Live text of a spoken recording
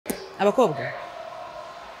abakobwa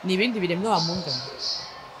ni ibindi biremwa wamungana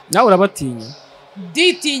nawe urabatinya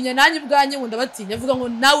nditinya nanjye ubwanjye ngo ndabatinya avuga ngo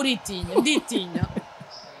nawe uritinya nditinya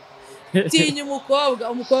tinya umukobwa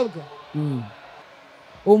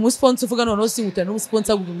uwo musponsa uvuga noneho singutana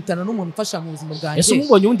n'umusponsa gutana n'umuntu ufasha mu buzima bwanjye ese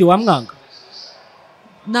umubonye undi wamwanga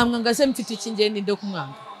namwanga se mfite ikingende ndo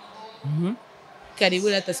kumwanga karibu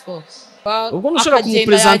rata sport ubwo nushobora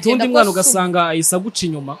kumupresenta undi mwana ugasanga ahisa guca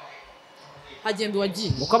inyuma hagenda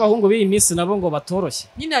uwagiye uko abahungu b'iyi minsi nabo ngo batoroshye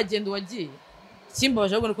nyine hagenda uwagiye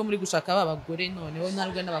kimbabaje ahubwo ko muri gushaka babagore noneho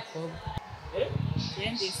ntarwe n'abakobwa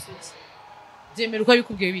Yendi Isugi byemera uko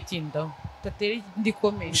bikubwiye bitindaho tateri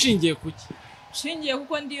ndikomeye ushingiye kuki shingiye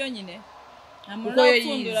kuko ndiyo nyine amuna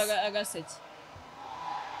afundura agaseke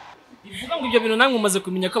bivuga ngo ibyo bintu namwe mumaze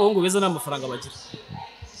kumenya ko abahungu beza n'amafaranga bagira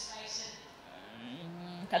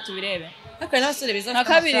katubirebe akana basore beza na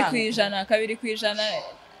 2%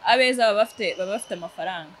 abeza baba bafite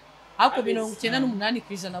amafaranga hako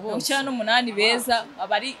 98% bose 98 beza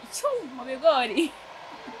abari mu bigori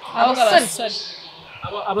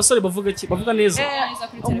abasore bavuga iki bavuga neza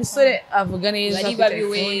umusore avuga neza bari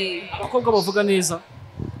babiwe abakobwa bavuga neza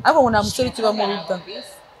abo ngo nta musore kiba mu ruda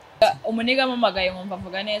umuniga mumagaye nkumva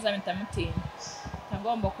avuga neza mitamutinya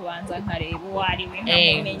ngomba kubanza nkareba uwari we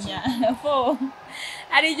nkamenya fo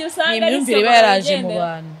ari igihe usanga ari imyumvire yaraje mu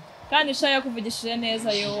bantu kandi shaya kuvugishije neza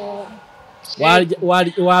yo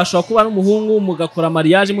washobora kuba n'umuhungu mugakora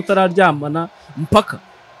mariage mutararyamana mpaka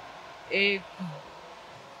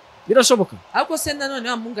birashoboka ariko se nanone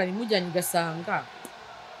wamungana imujyanye ugasanga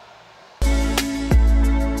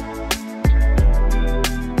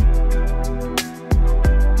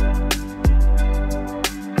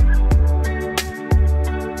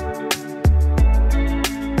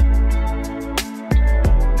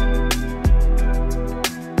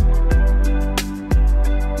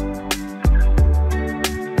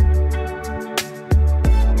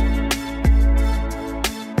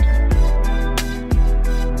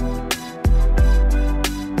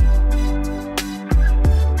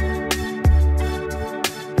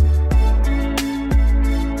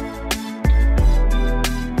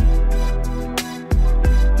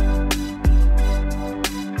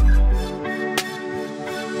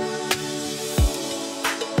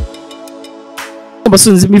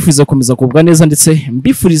Basunzi mbifuriza komeza kubwa neza ndetse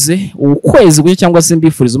mbifurize ukwezi gushya cyangwa se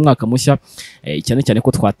mbifuriza umwaka mushya cyane cyane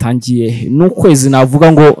ko twatangiye n'ukwezi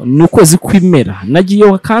navuga ngo n'ukwezi kwimera nagiye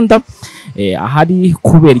wakanda ahari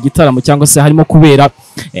kubera igitaramo cyangwa se harimo kubera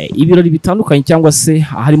ibirori bitandukanye cyangwa se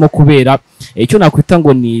harimo kubera icyo nakwita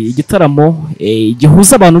ngo ni igitaramo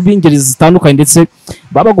gihuza abantu b'ingeri zitandukanye ndetse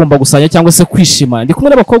baba bagomba gusanya cyangwa se kwishima ndi kumwe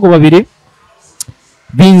n'abakobwa babiri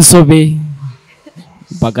b'inzobe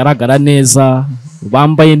bagaragara neza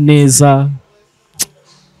bambaye neza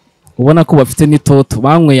ubona ko bafite n'itoto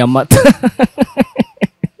banyweye amata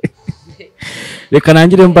reka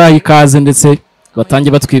nangire mbaye ikaze ndetse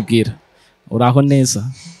batangiye batwibwira uraho neza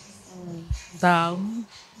ndaho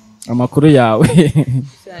amakuru yawe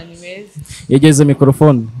cyane meza yegeze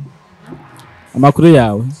mikrofone amakuru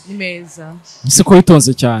yawe ni meza ese ko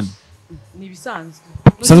witonze cyane ni bisanzwe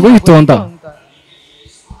usanzwe witonda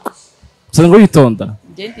usanzwe witonda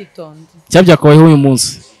ngende itonde cyabyakabayeho uyu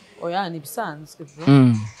munsi oya ni bisanzwe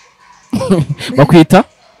bakwita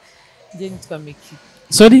ngende twa Miki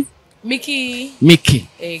sorry Miki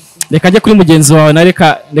reka ajye kuri mugenzi wawe na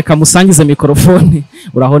reka musangize mikrofone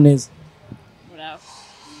uraho neza uraho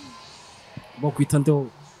bakwita ndeho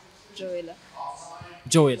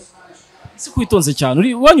Joela si kwitonze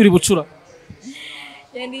cyane uri bucura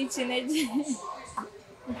yendi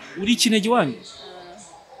ikinege wanyu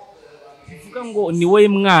uvuga ngo ni wowe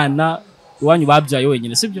mwana iwanyu babyaye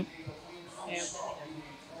wenyine sibyo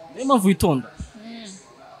niyo mpamvu witonda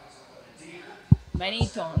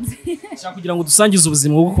banitonze cyangwa kugira ngo dusangize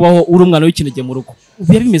ubuzima bwo kubaho uri umwana w'ikinege mu rugo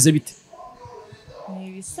ubu bimeze bite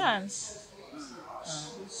ni bisanzwe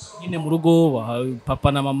nyine mu rugo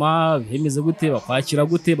papa na mama bimeze gute bakwakira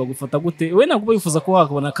gute bagufata gute we ntabwo wifuza ko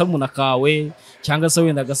wakabona akarumuna kawe cyangwa se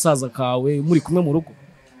wenda agasaza kawe muri kumwe mu rugo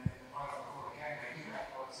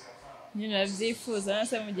nyine urabyifuza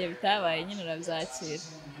nase mu gihe bitabaye nyine urabyakira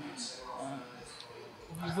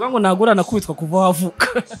bivuga ngo nagorana kubitwa kuva wavuka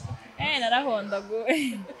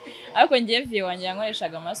narahondaguwe ariko ngiye viye wanjye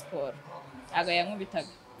yankoreshaga amasiporo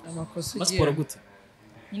agayankubitaga amakosa siporo gute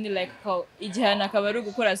nyine like igihano akaba ari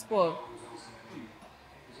gukora siporo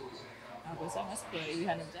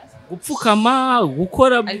ibihano bya gupfukama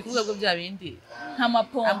gukora ari kuvuga ko bya bindi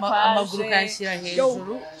nk'amapompaje amaguru kayashyira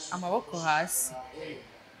hejuru amaboko hasi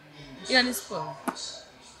iriya ni siporo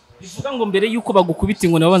bivuga ngo mbere y'uko bagukubita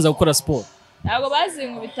inkoni babanza gukora siporo ntabwo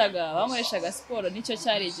bazinkubitaga bankoreshaga siporo nicyo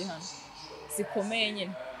cyari igihano zikomeye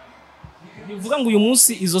nyine bivuga ngo uyu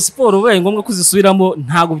munsi izo siporo bibaye ngombwa kuzisubiramo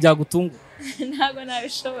ntabwo byagutunga ntabwo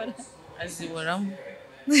nabishobora aziboramo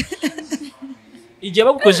igihe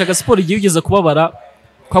bagukoreshaga siporo igihe ugeze kubabara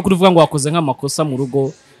kwa kuri uvuga ngo wakoze nk'amakosa mu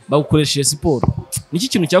rugo bagukoresheje siporo niki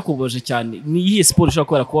kintu cyakubabaje cyane ni iyihe siporo ushobora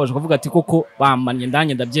kubera kubabaje ukavuga ati koko bamanye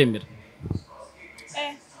ndanye ndabyemera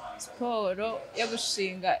siporo yo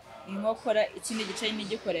gushinga inkokora ikindi gice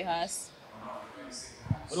ntigikore hasi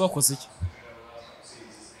wari wakoze iki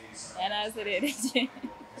yarazerereye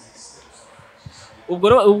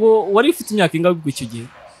ubwo wari ufite imyaka ingahe ubwo icyo gihe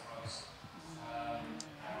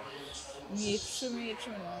ni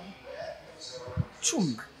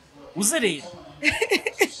 10 uzerera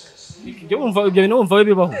ibyo bintu wumva we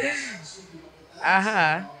bibaho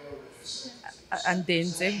aha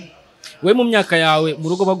andenze we mu myaka yawe mu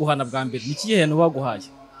rugo baguhana bwa mbere ni ikihe hantu baguhaye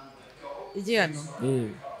igihano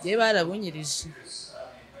ye barabunyirije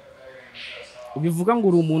ubivuga ngo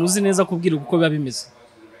uri umuntu uzi neza kubwira uko biba bimeze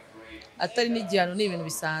atari n'igihano ni ibintu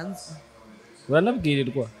bisanzwe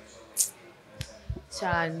uranabwirirwa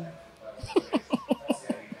cyane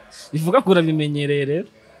bivuga ko urabimenyereye rero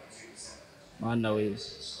mana we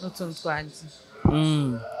n'utuntu twanjye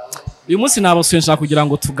uyu munsi nabasuye nshaka kugira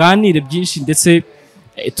ngo tuganire byinshi ndetse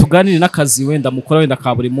tuganire n'akazi wenda mukora wenda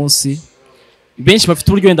ka buri munsi benshi bafite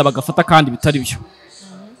uburyo wenda bagafata kandi bitari byo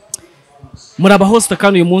muri abahosta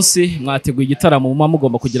kandi uyu munsi mwateguye igitaramo muma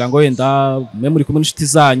mugomba kugira ngo wenda mwe muri kumwe n'inshuti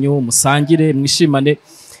zanyu musangire mwishimane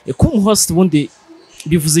ko umuhost ubundi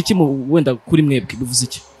bivuze iki wenda kuri mwebwe bivuze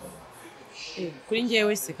iki kuri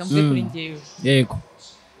njyewe se kamvuye kuri njyewe yego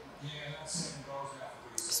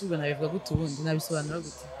subwo nabivuga gute ubundi nabisobanura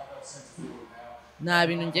gute nta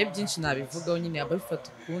bintu ngiye byinshi nabivugaho nyine ababifata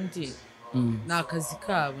ukundi ni akazi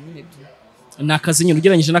kabo nyine tu ni akazi nyine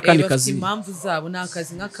ugereranyije n'akandi kazi impamvu zabo ni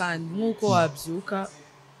akazi nk'akandi nk'uko wabyuka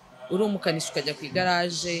uri umukanishi ukajya ku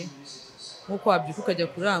igaraje nk'uko wabyuka ukajya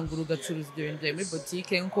kurangura ugacuruza ibyo bintu byawe muri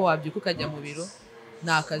botike nk'uko wabyuka ukajya mu biro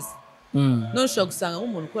ni akazi none ushobora gusanga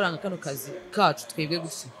nk'umuntu ukora kano kazi kacu twebwe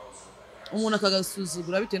gusa umuntu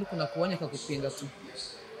akagasuzugura bitewe n'ukuntu akubonye akagupinga tu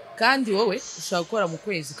kandi wowe ushaka gukora mu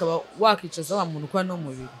kwezi ukaba wakicaza wa muntu ukora no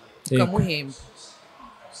mu biro ukamuhemba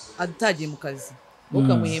atagiye mu kazi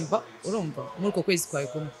ukamuhemba urumva muri uko kwezi kwawe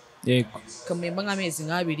kumwe yego ukamuhemba nk'amezi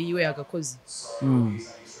nk'abiri yiwe yagakoze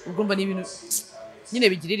urumva ni ibintu nyine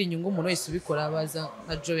bigirira inyungu umuntu wese ubikora baza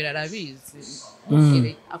nka Joel arabizi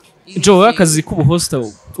Joel akazi k'ubuhosta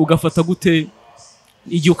ugafata gute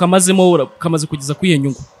igihe ukamazemo kamaze kugeza kuri iyo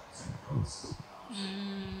nyungu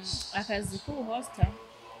akazi k'ubuhosta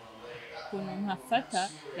ukuntu nkafata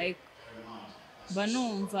like mba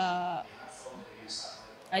numva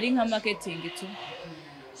ari nka marketing tu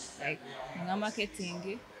like nka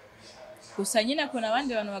marketing gusa nyine kuna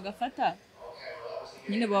abandi bantu bagafata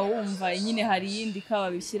nyine bawumva nyine hari yindi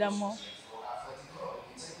kawa bishyiramo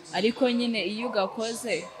ariko nyine iyo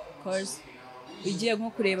ugakoze course ugiye nko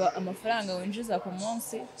kureba amafaranga winjiza ku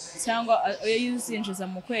munsi cyangwa iyo uzinjiza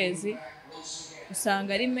mu kwezi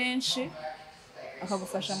usanga ari menshi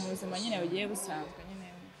akagufasha mu buzima nyine bugiye busanzwe nyine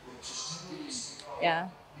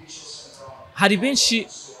hari benshi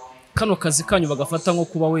kano kazi kanyu bagafata nko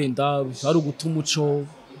kuba wenda ari uguta umuco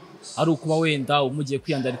ari ukuba wenda umugiye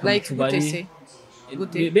kwiyandarika mu tubari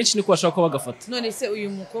benshi niko bashaka ko bagafata none se uyu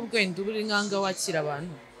mukobwa wenda uri nkanga wakira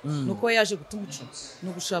abantu nuko yaje guta umuco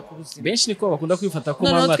no gushaka ubuzima benshi niko bakunda kwifata ko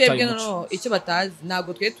mama twebwe no icyo batazi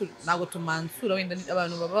ntago tumansura wenda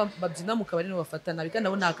abantu babyina mu kabari no bafata nabi kandi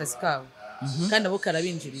abo ni akazi kabo kandi abo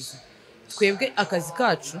karabinjiriza twebwe akazi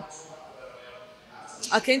kacu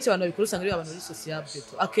akenshi abantu babikora usanga ari abantu muri sociable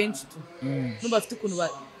tu akenshi tu n'ubu bafite ukuntu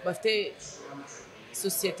bafite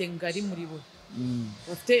societe ngari muri bo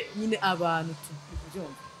bafite nyine abantu tu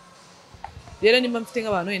byumva rero nimba mfite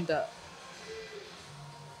nk'abantu wenda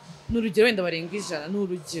n'urugero wenda barenga 100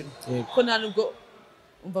 n'urugero ko nta nubwo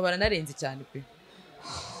umva baranarenze cyane pe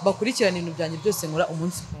bakurikirana ibintu byanjye byose nkora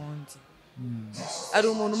umunsi ku wundi ari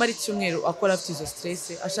umuntu umara icyumweru akora afite izo stress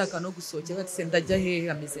ashaka no gusohokera ati se ndajya hehe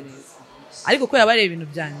ameze neza ariko ko yabareba ibintu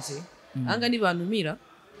byanjye anga ni bantu mira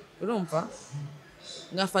urumva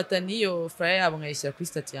ngafata niyo flyer yabo nkayishyira kuri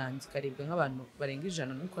stat yanjye karibwa nk'abantu barenga 100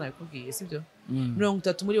 nuko nabikubwiye sibyo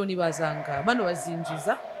 30 muri bo nibazanga bano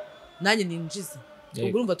bazinjiza nanjye ninjiza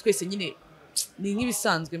ubwo urumva twese nyine ni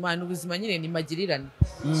nk'ibisanzwe man ubuzima nyine ni magirirane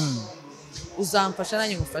uzamfasha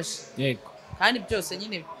nanjye ngufashe yego kandi byose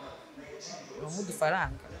nyine mu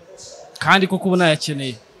dufaranga kandi koko ubona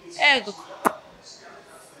yakeneye yego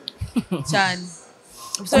cyane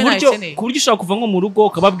ku buryo ushaka kuva nko mu rugo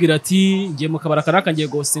ukababwira ati ngiye mu kabara karaka ngiye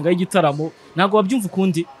gusinga y'igitaramo ntabwo wabyumva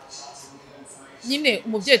ukundi nyine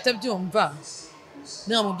umubyeyi utabyumva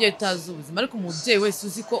nta mubyeyi utazi ubuzima ariko umubyeyi wese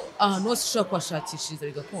uzi ko ahantu hose ushobora kuhashakishiriza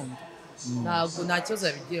bigakunda ntabwo nta kibazo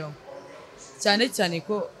yabigiraho cyane cyane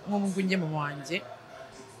ko nk'ubu njye mama wanjye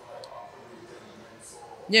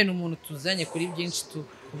nyine ni umuntu tuzanye kuri byinshi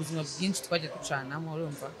ubuzima bwinshi twagiye ducanamo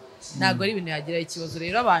urumva ntabwo ari ibintu yagiraho ikibazo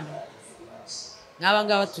rero abantu n'aba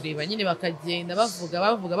ngaba tureba nyine bakagenda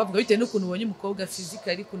bavuga bitewe n'ukuntu ubonye umukobwa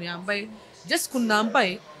fizikali ukuntu yambaye just ukuntu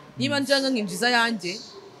nambaye niba njanga nkinjiza yanjye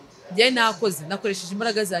njye nakoresheje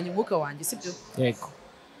imbaraga zanjye umwuka wanjye sibyo yego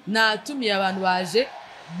natumiye abantu baje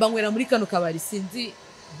banywera muri kano kabari sinzi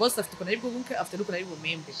boss afite ukuntu ari bwunguke afite n'ukuntu ari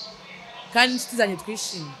bumembe kandi inshuti zanjye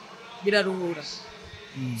twishimye biraruhura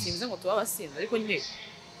simbize ngo tuba basinda ariko nyine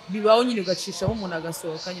bibaho nyine ugacishamo umuntu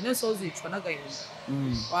agasohoka nyine so uzicwa n'agahinda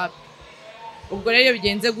ubwo rero iyo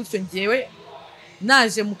bigenze gutyo njyewe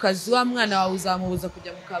naje mu kazi wa mwana wawe uzamubuza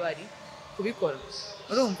kujya mu kabari kubikora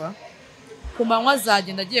urumva ku manywa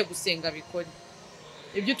azagenda agiye gusenga bikore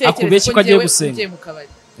ibyo utekereza ko njyewe ugiye mu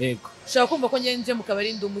kabari yego ushaka kumva ko nje mu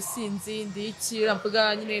kabari ndi umusinzi ndi iki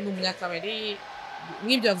uramvuga nyine ni umunyakabari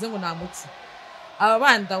nk'ibyo bavuze ngo nta muco aba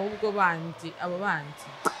bandi ahubwo bandi abo bandi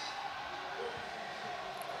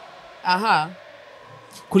aha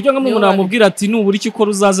kurya nk'umuntu amubwira ati nubura icyo ukora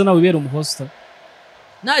uzaze nawe ubera umuhosta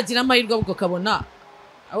nagira amahirwe ahubwo akabona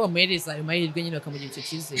abo bamuhereza ayo mahirwe nyine bakamugira icyo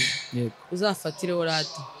cyizere uzafatireho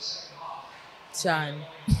rata cyane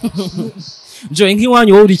njoye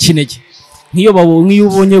nk'iwanyu wowe uri ikinege nk'iyo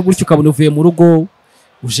ubonye gutyo ukabona uvuye mu rugo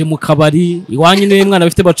uje mu kabari iwanyu niwe mwana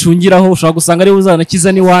bafite bacungiraho ushobora gusanga ariwe uzanakiza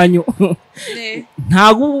n'iwanyu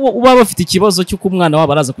ntabwo uba bafite ikibazo cy'uko umwana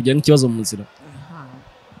wabo araza kugira n'ikibazo mu nzira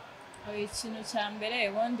ikintu cya mbere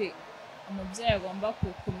ubundi umubyeyi agomba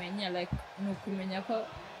kumenya ni ukumenya ko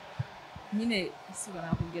nyine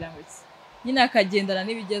nakubwira ngo iki nyine akagendana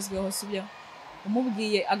n'ibigezweho sibyo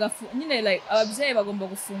umubwiye nyine ababyeyi bagomba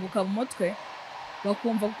gufunguka mu mutwe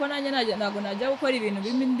bakumva kuko nanjye ntabwo najya gukora ibintu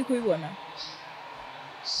bimwe ndi kubibona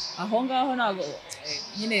aho ngaho ntabwo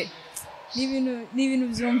nyine ni ibintu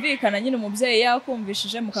byumvikana nyine umubyeyi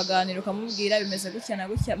yakumvishije mukaganira ukamubwira bimeze gutya na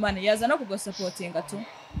gutya mani yaza no kugasapotinga tu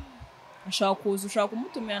ashaka kuza ushaka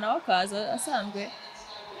kumutumira nawe akaza asanzwe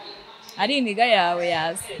ari iniga yawe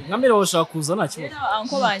yaza nkamere wowe ushaka kuza nta kibazo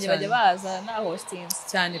anko banjye bajya baza na hostinze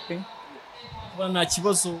cyane pe nta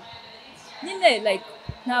kibazo nyine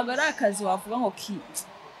ntabwo ari akazi wavuga ngo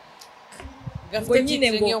ngo nyine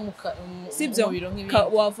ngo sibyo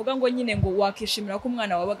wavuga ngo nyine ngo wakishimira ko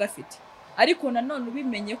umwana wawe agafite ariko nanone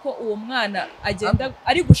ubimenye ko uwo mwana agenda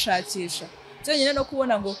ari gushakisha byonyine no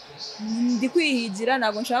kubona ngo ndi kwihigira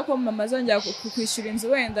ntabwo nshaka ko mama azongera kwishyura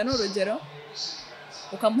inzu wenda n'urugero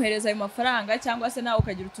ukamuhereza ayo mafaranga cyangwa se nawe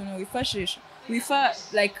ukagira utuntu wifashisha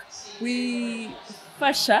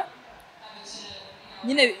wifasha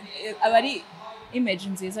nyine aba ari image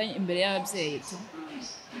nziza imbere y'ababyeyi tu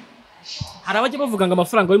hari abajya bavuga ngo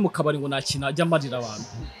amafaranga ari mu kabari ngo nta kintu ajya amarira abantu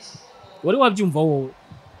wari wabyumva wowe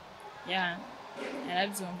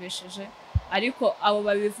yarabyumvishije ariko abo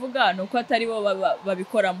babivuga ni uko atari bo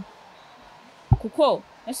babikoramo kuko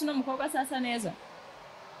ese uno mukobwa asasa neza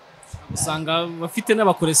usanga bafite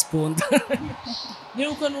n'abakoresponda ni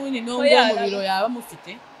uko n'ubundi n'ubwo mu biro yaba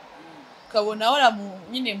mufite ukabona ahora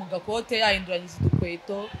nyine mu gakote yahinduranyije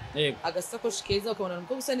udukweto agasakoshi keza ukabona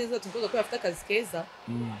nuko gusa neza tuvuga ko afite akazi keza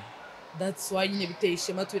that's why nyine biteye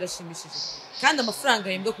ishema birashimishije kandi amafaranga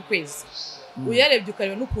yembwa ku kwezi uyarebye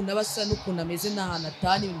ukareba n'ukuntu aba asa n'ukuntu ameze n'ahantu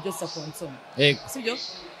atani ibintu byose akonsoma sibyo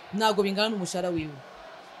ntabwo bingana n'umushahara wiwe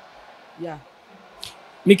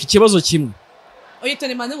mika ikibazo kimwe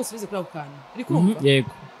oyitone manze ngusubize kuri ako kantu uri kumva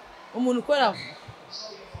yego umuntu ukora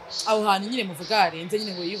aho hantu nyine muvuga arenze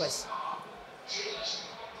nyine ngo yiyubashye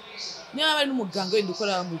niba ari n'umuganga wenda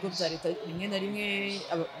ukora mu bigo bya leta rimwe na rimwe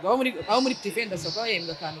abo muri privé ndashaka ko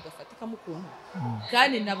bahembwa akantu gafatikamo ukuntu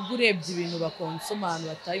kandi nabwo urebye ibintu bakonsoma ahantu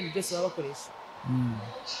bataye ibintu byose baba bakoresha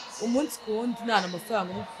umunsi ku wundi nta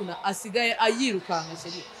n'amafaranga n'ukuntu asigaye ayirukanka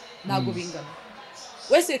sheri ntabwo bingana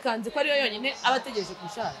wese kanze ko ariyo yonyine aba ategereje ku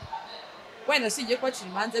mushahara wenda singiye kubacira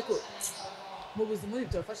imanza ko mu buzima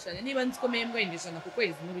ubu turafashanya niba nzi ko mpembwa ijana ku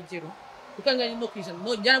kwezi n'urugero kuko angana no ku ijana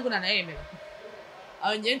njya nabwo nanayemera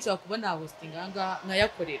aho njye nshobora kuba na hosting ahangaha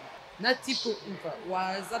nkayakorera na tipu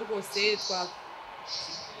waza rwose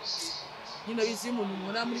nyine bizi umuntu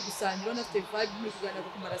mubona muri gusangira unafite vibe muri kuganira ku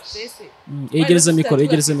kumara stress yegereza mikoro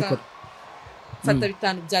fata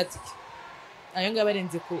 5 bya tike ayo ngaba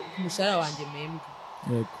arenze ku mushahara wanjye mpembwa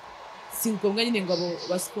yego si ngombwa nyine ngo abo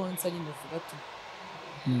basponsor nyine vuga tu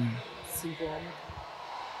si ngombwa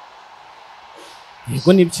yego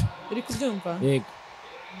nibyo uri kubyumva yego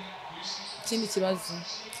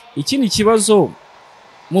ikindi kibazo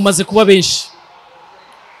mumaze kuba benshi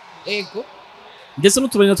ego ndetse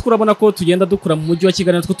n'utubanyi natwo urabona ko tugenda dukura mu mujyi wa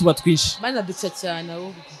Kigali natwo tuba twinshi mana duca cyane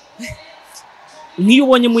ahubwo nk'iyo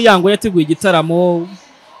ubonye Muyango yateguye igitaramo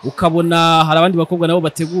ukabona hari abandi bakobwa nabo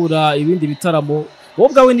bategura ibindi bitaramo wowe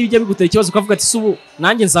ubwawe nibijya bigutera ikibazo ukavuga ati subu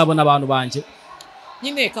nanjye nzabona abantu banje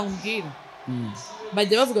nyine kankubwira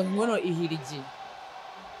bajya bavuga ngo ngono ihirigiye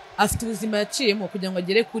afite ubuzima yaciyemo kugira ngo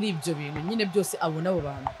agere kuri ibyo bintu nyine byose abona abo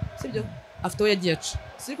bantu sibyo afite aho yagiye aca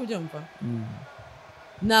siri kubyumva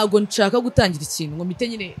ntago nshaka gutangira ikintu ngo mpite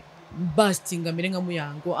nyine bastinga mbere nka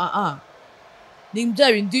Muyango ni bya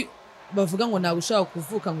bindi bavuga ngo ntabwo ushaka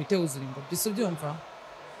kuvuka ngo uhite wuzura ingobyi si ubyumva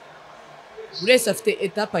buri wese afite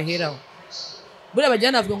etape aheraho buriya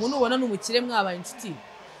bajyana bavuga ngo nubona n'umukire mwabaye inshuti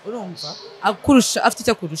urumva akurusha afite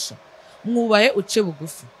icyo akurusha mwubaye uce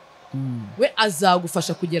bugufi we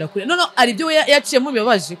azagufasha kugera kure no ari byo we yaciyemo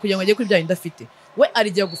bibabaje kugira ngo ajye kuri bya bindi afite we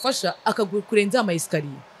arigiye gufasha akakurenza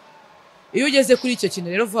amayesikariye iyo ugeze kuri icyo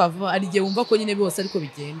kintu rero vuba vuba arigiye wumva ko nyine byose ariko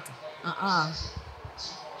bigenda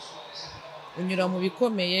unyura mu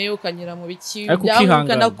bikomeye ukanyura mu biki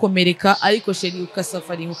ukanakomereka ariko sheri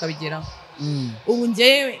ukasafari ukabigeraho ubu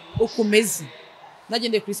njyewe ukumeze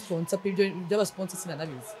nagendeye kuri sponsor pe ibyo by'abasponsor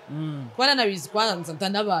sinanabizi kuba nanabizi kwanza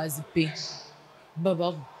ndanabazi pe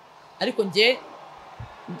babaho ariko njye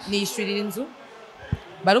nishurira inzu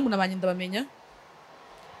barumuna banye ndabamenya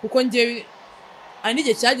kuko njye ari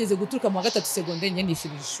n'igihe cyageze guturuka mu wa 3 secondaire njye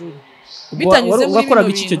nishurira ishuri bitanyuze muri wakora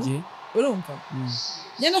biki icyo gihe urumva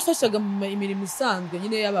njye nafashaga imirimo isanzwe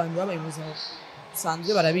nyine y'abantu babaye mu buzima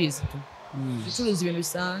busanzwe barabizi tu gucuruza ibintu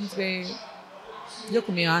bisanzwe byo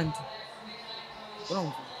ku mihanda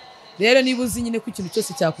urumva rero niba uzi nyine ko ikintu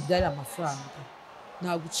cyose cyakubyarira amafaranga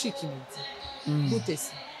nta gucika intege gute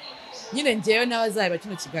se nyine njyewe n'abazaba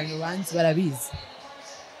kino kiganiro banzi barabizi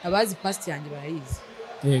abazi past yanjye barayizi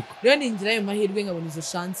yego rero ningira ayo mahirwe nkabona izo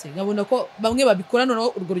chance nkabona ko bamwe babikora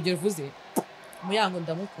noneho urwo rugero vuze Muyango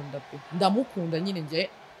ndamukunda pe ndamukunda nyine njye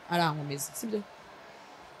arankomeza sibyo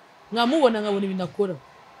nkamubona nkabona ibintu akora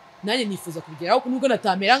nanjye nifuza kubigeraho nubwo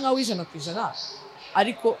natamera nkaho 100%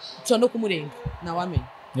 ariko cyo no kumurenga nawamenya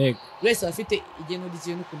yego wese afite igeno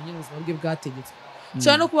ry'igihe n'ukuntu nyine ubuzima bwe bwategetse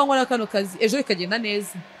cyo no kuba nkora kano kazi ejo bikagenda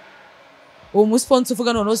neza uwo musponsor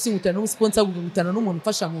uvuga noneho singutana n'umusponsor gutana n'umuntu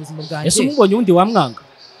ufasha mu buzima bwanjye ese umubonye undi wamwanga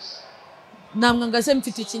namwanga se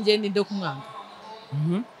mfite iki ngende ndo kumwanga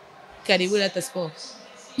karibu rata sport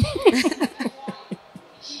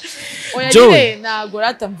oya nyine ntago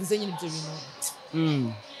rata mvuze nyine ibyo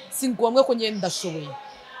bintu singombwa ko ngenda ndashoboye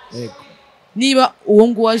yego niba uwo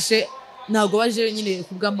ngo waje ntago baje nyine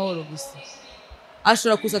ku bw'amahoro gusa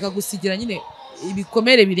ashobora kuza akagusigira nyine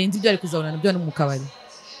ibikomere birenze ibyo ari kuzabona nabyo no mu kabari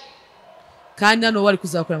kandi hano wari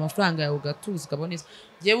kuzakora amafaranga yawe ugatuza ukaboneza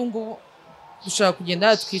yewe ngo dushaka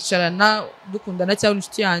kugenda twicarana dukundana cyangwa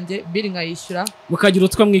inshuti yanjye biri nkayishyura mukagira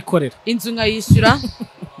utwa mwikorera inzu nkayishyura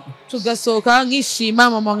tugasohoka nkishima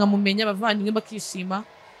mama nkamumenya abavandimwe bakishima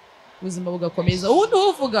ubuzima bugakomeza ubundi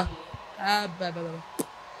uvuga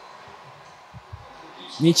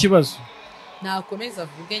ni ikibazo nakomeza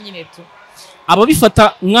avuge nyine tu aba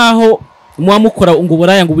bifata nkaho muamukora ngo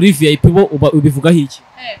buraya ngo buri VIP bo ubivugaho iki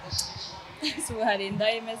subu hari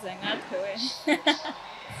inda imeze nkatwe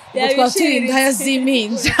we twatwirinda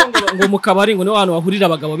yaziminja ngo mu kabari ngo ni abantu bahurira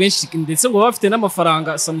abagabo benshi ndetse ngo bafite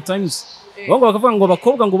n'amafaranga sometimes ngo bakavuga ngo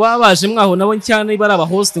abakobwa ngo baba baje mwaho nabo cyane bari aba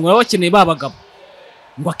host ngo bakeneye babagabo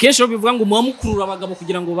ngo akenshi bivuga ngo muamukurura abagabo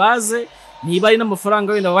kugira ngo baze niba ari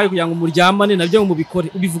n'amafaranga wenda babaye kugira ngo muryamane nabyo ngo mubikore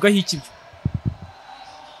ubivugaho iki byo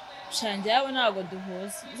shanjye yabo ntago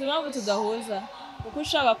duhuza zimpamvu tudahuza kuko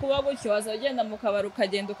ushaka kuba gutyo waza ugenda mu kabari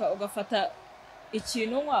ukagenda ugafata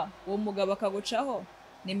ikintu unywa uwo mugabo akagucaho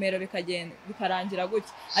nimero bikagenda bikarangira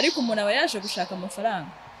gutya ariko umuntu aba yaje gushaka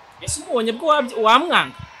amafaranga ese umubonye bwo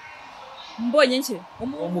wamwanga mbonye iki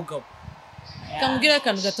umugabo kambwira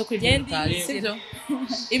akantu gato kuri sibyo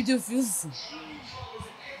ibyo uvuze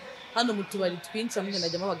hano mu tubari twinshi hamwe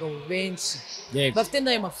najyamo abagabo benshi bafite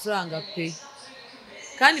ndayo mafaranga pe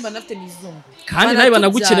kandi banafite n'izungu kandi nawe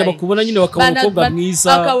banagukene bakubona nyine bakabona umukobwa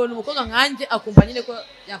mwiza akabona umukobwa nkanjye akumva nyine ko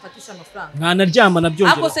yafatisha amafaranga nkanaryama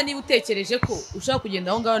nabyongera ako se niba utekereje ko ushaka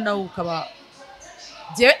kugenda aho ngaho nawe ukaba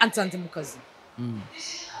jewe ansanze mu kazi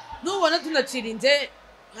nubona tunacirinze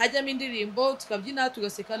hajyamo indirimbo tukabyina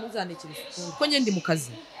tugaseka ntuzanekere kuko njye ndi mu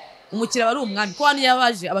kazi umukiriya bari umwami ko hano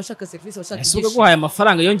yabaje abashaka service abashaka ese guhaye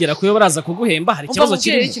amafaranga yongera kuyo baraza kuguhemba hari ikibazo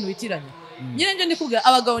kiri ikintu bitiranye nyine nje ndikubwira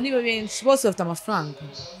abagabo nibe benshi bose bafite amafaranga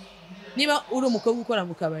niba uri umukobwa ukora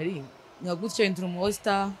mu kabari nka gutyo indura mu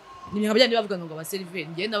hosta ni nka byandi bavuga ngo abaseriveri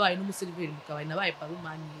ngiye nabaye n'umuseriveri mu kabari nabaye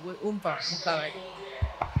parumani we umva mu kabari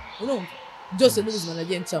urumva byose n'ubuzima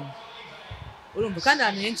nagiye ncamo urumva kandi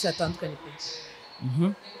ahantu henshi hatandukanye pe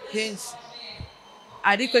henshi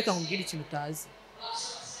ariko reka nkubwire ikintu utazi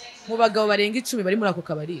mu bagabo barenga 10 bari muri ako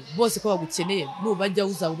kabari bose ko bagukeneye nubajya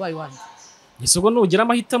uzaba ubaye wandi isoko nugira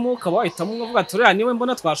amahitamo ukaba wahitamo uvuga ati uriya niwe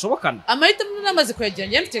mbona twashobokana amahitamo namaze kuyagira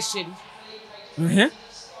njye mfite sheri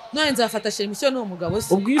none nzafata sheri musyo no mugabo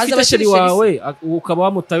se ubwo ifite sheri wawe ukaba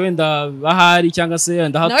wamuta wenda bahari cyangwa se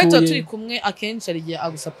yenda hatuye nawe turi kumwe akenshi arigiye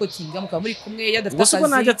agusupportinga mukaba muri kumwe yadafite akazi ubwo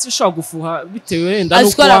najya tsishaka gufuha bitewe wenda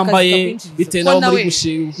nuko wambaye bitewe naho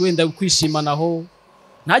muri wenda kwishimanaho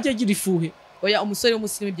ntajye agira ifuhe oya umusore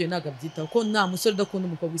w'umusirimu ibyo ntago byita ko nta musore udakunda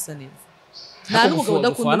umukobwa usa neza nta n'umugabo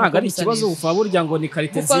udakunda ntago ari ikibazo ufa burya ngo ni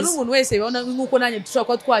karite nziza ufa n'umuntu wese bibona nk'uko nanjye dushobora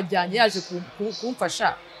kuba twajyanye yaje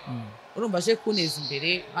kumfasha urumva aje kuneza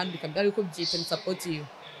imbere kandi bikaba ariko byita ni support you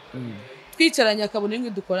twicaranye akabona imwe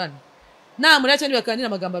dukorana namuri cyane bakandira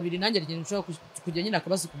amagambo abiri nanjye rigenda nshobora kujya nyina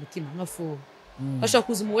akabazo ku mutima nkafu bashaka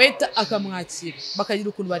kuza umuweta akamwakira bakagira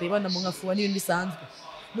ukuntu barebana mu nkafu n'ibindi bisanzwe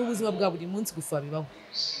n'ubuzima bwa buri munsi gufa bibaho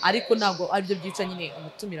ariko ntabwo ari byo byica nyine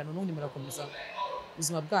umutumirano n'undi murakomeza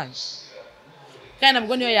ubuzima bwanyu kandi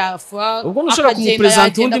nabwo niyo yafa ubwo nushobora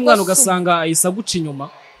kumupresenta undi mwana ugasanga ahisa guca inyuma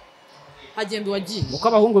hagenda uwagiye uko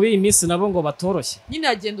abahungu b'iyi minsi nabo ngo batoroshye nyine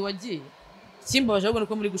hagenda uwagiye kimbabaje ahubwo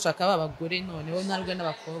nuko muri gushaka babagore noneho ntarwe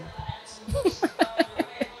n'abakobwa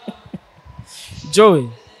Joey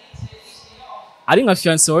ari nka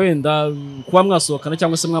fiancé wenda kuba mwasohokana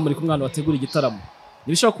cyangwa se mwamuri ku mwana wategura igitaramo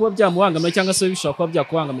nibishobora kuba byamubangamira cyangwa se bishobora kuba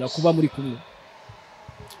byakubangamira kuba muri kumwe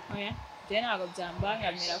oya ntabwo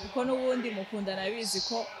byambangamira kuko n'ubundi mukundana bizi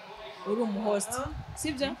ko uri umuhost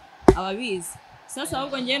sibyo ababizi sasa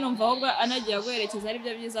ahubwo ngiye numva ahubwo anagiye guherekeza ari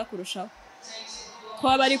byo byiza kurushaho ko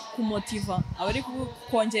aba ari kumotiva aba ari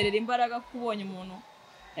kongerera imbaraga kubonye umuntu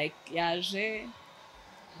like yaje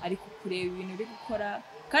ari kureba ibintu uri gukora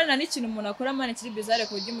kandi nta n'ikintu umuntu akora mani kiri bizarre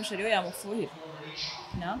ku buryo umusheri we yamufuhira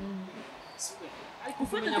na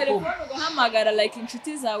ufata telefone ugahamagara like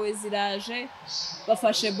inshuti zawe ziraje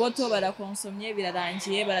bafashe boto barakonsomye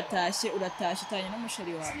birarangiye baratashye uratashye utanye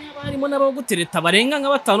n'umusheri wawe barimo nabo gutereta barenga nka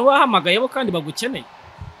 5 bahamagaye bo kandi bagukeneye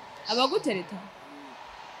abagutereta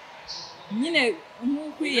nyine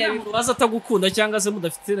nk'ukwiye baza atagukunda cyangwa se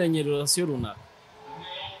mudafite relation runaka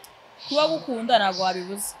kuba gukunda ntabwo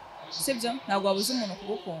wabibuza sibyo ntabwo wabuze umuntu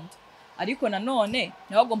kugukunda ariko nanone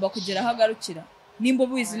nawe agomba kugera aho agarukira nimba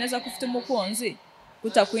ubizi neza ko ufite umukunzi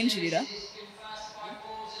gutakwinjirira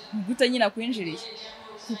nyine akwinjiriye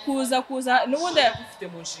kuza n'ubundi ufite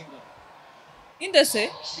mu nshingano indese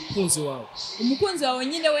umukunzi wawe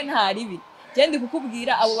nyine we nta ribi genda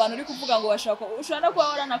kukubwira abo bantu uri kuvuga ngo ushobora no kuba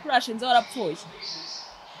waranakurashinze warapfuye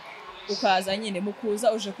ukaza nyine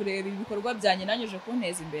mukuza uje kureba ibikorwa byanjye nanjye uje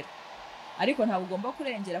kunteza imbere ariko ntabwo ugomba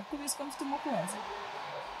kurengera kuko ubizi ko mfite umukunzi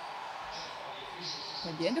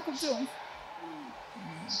bagende kubyumva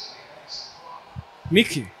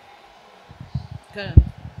Miki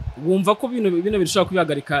wumva ko bino bishobora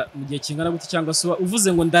kubihagarika mu gihe kingana gute cyangwa se uvuze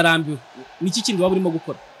ngo ndarambiwe niki kindi waba urimo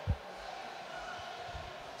gukora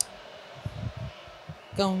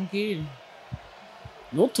kambwira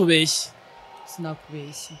ntutubeshye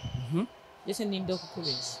sinakubeshye yese ninde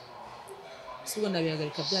kukubeshya sibo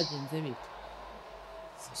nabihagarika byagenze bite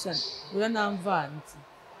shana uranamvanze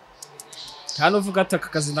kandi uvuga ati aka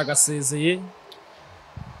kazi ndagasezeye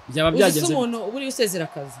byaba byagenze umuntu uburi usezera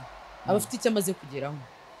akazi abafite icyo amaze kugeraho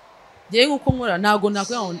ngiye nkuko nkora ntago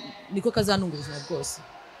nakwira niko kazanunga ubuzima bwose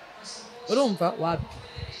urumva wapi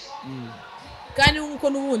kandi nkuko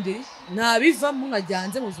n'ubundi ntabivamo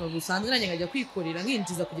nkajyanze mu buzima busanzwe nanjye nkajya kwikorera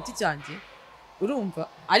nkinjiza ku giti cyanjye urumva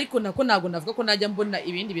ariko nako ntago navuga ko najya mbona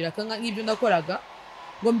ibindi birakanga nk'ibyo nakoraga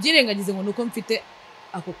ngo mbyirengagize ngo nuko mfite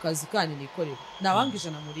ako kazi kandi nikorera nabanga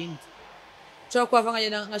ijana mu rindi nshobora kuhava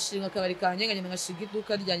nkagenda ngashinga akabari kanjye nkagenda ngashinga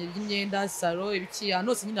iduka ryanjye ry'imyenda salo ibiki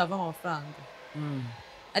ahantu hose nyine havamo amafaranga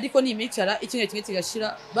ariko nimicara ikintu kimwe kigashira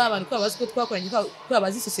bantu ko bazi ko twakoranye ko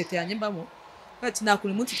bazi sosiyete yanjye mbamo ati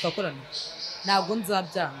nakuri munsi twakorana ntabwo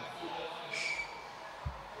nzabyanga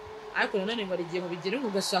ariko nanone ngo arigiye mu bigere ngo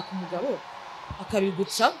ugashaka umugabo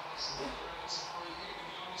akabiguca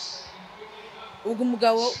ubwo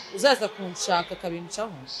umugabo uzaza kunshaka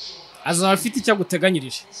akabincaho azaba afite icyo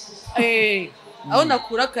aguteganyirije aho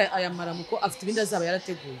nakura aya maramuko afite ibindi azaba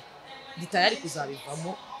yarateguye gitayari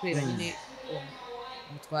kuzabivamo kubera nyine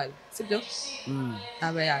umutware sibyo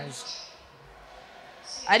aba yaje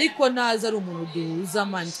ariko naza ari umuntu duhuza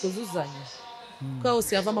mani twuzuzanye ko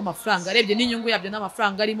hose yavamo amafaranga arebye n'inyungu yabyo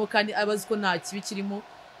n'amafaranga arimo kandi abazi ko nta kibi kirimo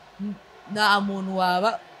nta muntu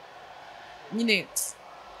waba nyine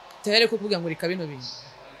tayari ko kuvuga ngo reka bino bintu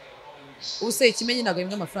ubuse ikimenye ntabwo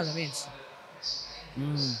yimwe amafaranga menshi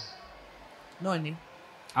none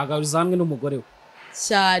agaruza hamwe n'umugore we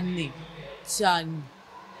cyane cyane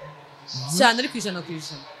cyane ari ku ijana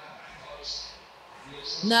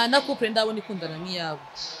na couple ndabona ikundana nk'iyabo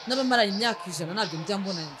n'abamaranye imyaka 100 ntabyo njya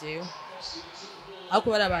mbona njyewe ariko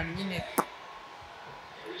bari abantu nyine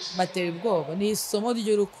batera ubwoba ni isomo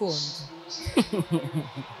ry'urukundo.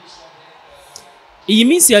 Iyi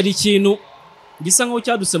minsi hari ikintu gisa nkaho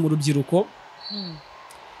cyaduse mu rubyiruko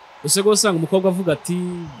usego usanga umukobwa avuga ati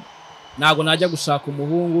ntago najya gushaka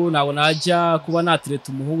umuhungu, ntago najya kuba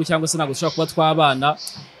natireta umuhungu cyangwa se ntago ushaka kuba twabana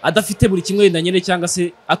adafite buri kimwe wenda nyeneye cyangwa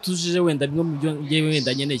se atujije wenda bimwe mu byo ngiye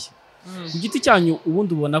wenda nyeneye. Ku giti cyanyu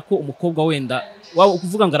ubundi ubona ko umukobwa wenda waba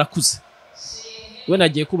kuvuga ngo arakuze wenda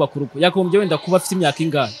agiye kubaka urugo yakombye wenda kuba afite imyaka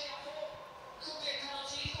ingahe?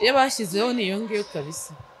 Iyo bashyizeho niyo ngiyo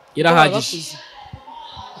kabisa irahagije.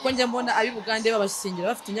 Kuko njya mbona abi Bugande babashyingira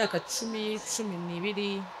bafite imyaka 10,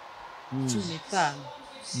 12, 15.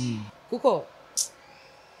 Kuko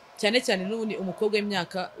cyane cyane n'ubundi umukobwa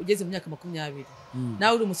w'imyaka ugeze mu myaka 20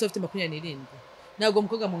 nawe uri umusore ufite 27 ntabwo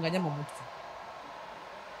umukobwa munganya mu mutwe.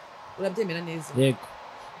 Urabyemera neza? Yego.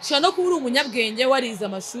 Shaka no kuba uri umunyabwenge warize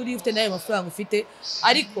amashuri ufite nayo mafaranga ufite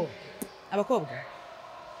ariko abakobwa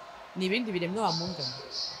ni ibindi biremwa wamungana.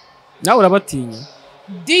 Nawe urabatinya?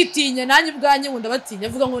 Nditinya nanjye ubwanye ngo ndabatinya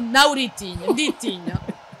avuga ngo nawe uritinya nditinya.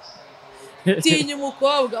 Tinya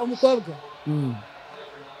umukobwa.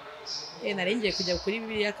 Narengiye kujya kuri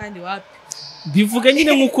Bibiliya kandi wapi. Bivuga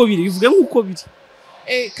nyine nkuko biri.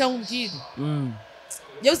 Kamubwire.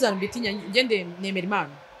 Yo uzambitinya ngende nemera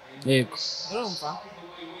Imana. Yego. Urumva?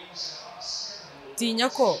 Tinya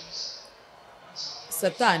ko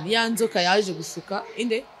Satani yanzoka yaje gushuka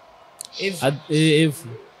inde? Eva.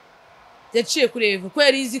 Yaciye kuri Eva ko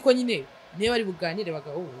yari izi ko nyine niba ari buganire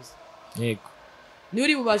bagahuza. Yego. Ni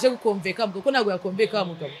uri bubashe gukomveka mvuga ko ntabwo yakomveka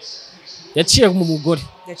mugabo. Yaciye mu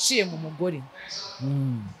mugore.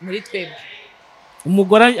 Muri twebwe.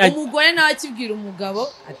 Umugore nawe akibwira umugabo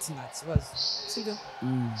ati nta kibazo. Sibyo?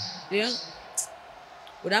 Rero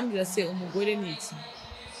urambwira se umugore ni iki?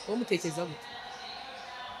 Wo mutekereza gute?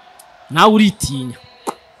 Nawe uritinya.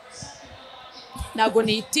 Ntago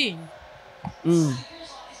nitinya.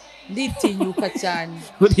 Nditinyuka cyane.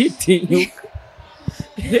 Uritinyuka.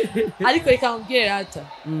 Ariko reka mbwire rata.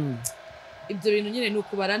 Ibyo bintu nyine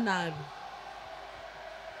nukubara nabi.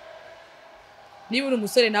 Niba uri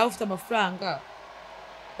umusore nawe ufite amafaranga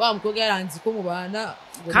wa mukobwa yaranze ko mubana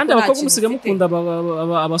kandi abakobwa musiga mukunda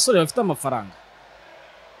abasore bafite amafaranga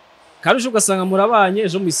kandi ugasanga murabanye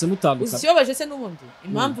ejo muhise mutandukana. Usiyobeje se n'ubundi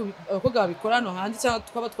impamvu abakobwa babikora no hanze cyangwa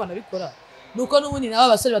tukaba twanabikora nuko n'ubundi nabo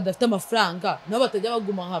abasore badafite amafaranga nabo batajya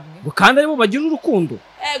baguma hamwe kandi aribo bagira urukundo.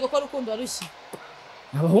 Ko urukundo arushye.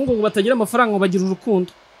 Abahungu ngo batagira amafaranga bagira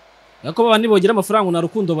urukundo yako babandi bogira amafaranga na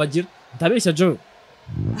rukundo bagira. Ndabeshya Joe.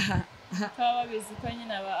 Kaba babizi ko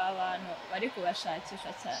nyine abantu bari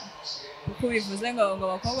kubashakisha cyane kuko bivuze ngo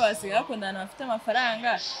abakobwa basigaye bakundana bafite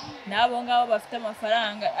amafaranga nabo ngabo bafite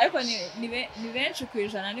amafaranga ariko ni benshi ku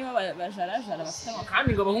ijana nibo bajarajara bafite amafaranga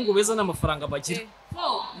kandi ngo abahungu beza n'amafaranga bagira.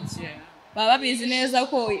 Baba babizi neza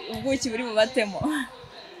ko ubwuki buri bubatemo.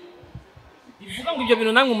 Bivuga ngo ibyo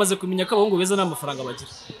bintu namwe umaze kumenya ko abahungu beza n'amafaranga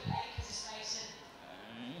bagira.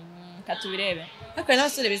 Katubirebe. Akana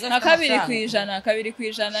n'abasore beza bafite amafaranga.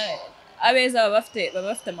 2% abeza baba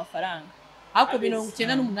bafite amafaranga. Ako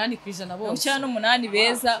 98% bose. 98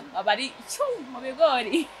 beza abari mu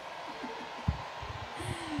bigori.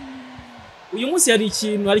 Uyu munsi hari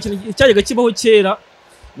ikintu cyajyaga kibaho kera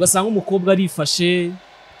ugasanga umukobwa arifashe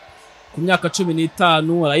ku myaka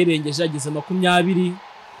 15 arayirengeje ageze 20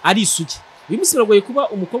 ari isugi. Uyu munsi biragoye kuba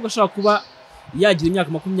umukobwa ashaka kuba yagira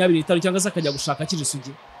imyaka 25 cyangwa se akajya gushaka akiri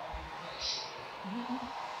isugi.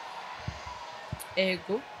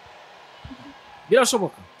 Ego.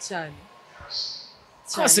 Birashoboka cyane.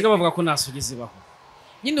 Kwasiga bavuga ko nasugi zibaho.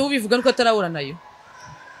 Nyine ubivuga nuko atarabura nayo.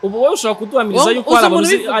 Ubu wowe ushaka kuduhamiriza yuko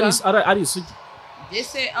ari isugi.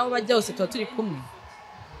 Ese aho bajya hose tuba turi kumwe.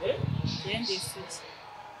 Yendi isugi.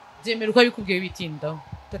 Byemera uko bikubwiye bitindaho.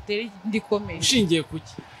 Tateri ndikomeye. Ushingiye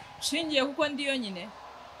kuki? Ushingiye kuko ndiyo nyine.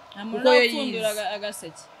 Amura apfundura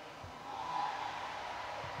agaseke.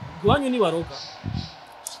 Gwanyu ni baroga.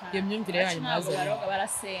 Iyo myumvire yanyu maze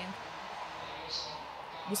barasenga.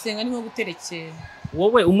 Gusenga ni nko guterekera.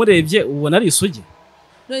 Wowe umurebye ubona ari isugi?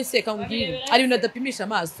 None se kambwire ari ibintu adapimisha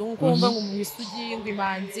amaso nkuko wumva ngo mu isugi ngo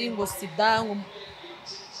imanzi ngo sida ngo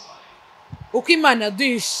uko Imana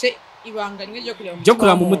yaduhishe ibanga rimwe ryo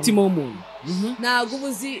kureba mu mutima w'umuntu. Ntago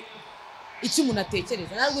ubuzi icyo umuntu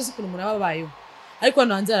atekereza ntabwo uzi ukuntu umuntu ababayeho ariko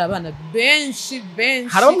hano hanze hari abana benshi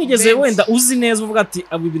hari abamwigeze wenda uzi neza uvuga ati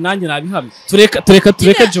abo ibi nanjye nabihamye.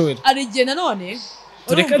 Tureka Joel ari igihe nanone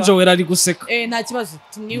tureka Joel ari guseka nta kibazo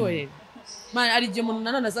tumwihorere man ari igihe umuntu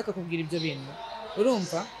nanone azaka kubwira ibyo bintu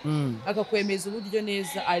urumva akakwemeza uburyo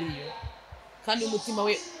neza ariyo kandi umutima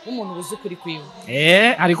we umuntu uzi kuri kwiwe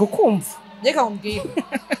ari kukumva reka nkubwire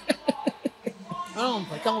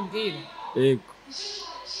urumva reka nkubwire yego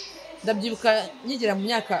ndabyibuka nyigira mu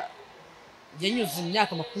myaka yanyuze mu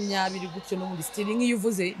myaka 20 gutyo no muri stili nk'iyo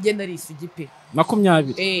uvuze genda ari Isugi pe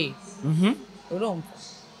 20 urumva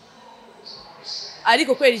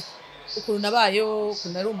ariko kweri ukuntu nabayeho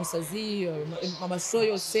ukuntu ari umusazi amashusho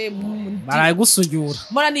yose barayigusujura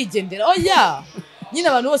mora nigendera oya nyine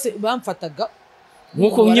abantu bose bamfataga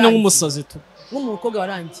nkuko nyine nk'umusazi tu nk'umukobwa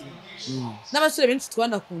warangiye n'abasore benshi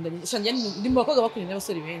twanakundanye shanjye ndi mu bakobwa bakundanye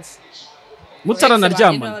n'abasore benshi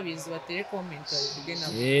mutaranaryamana n'ababizi batere comment bavuge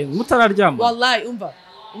nabo mutararyamana wallahi umva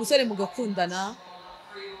umusore mugakundana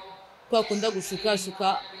kwakunda gushukashuka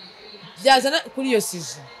byazana kuri iyo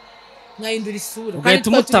sije nkahindura isura kandi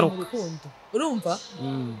umutaruka urumva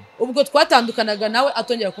ubwo twatandukanaga nawe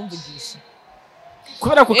atongera kumvugisha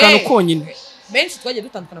kubera ko kantu konyine benshi twagiye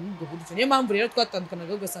dutandukana muri ubwo buryo niyo mpamvu rero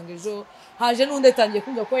twatandukanaga ugasanga ejo haje n'undi atangiye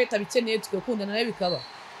kumva ko yatabikeneye tukakundana nawe bikaba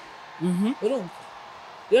urumva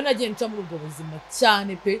rero nagiye nca muri ubwo buzima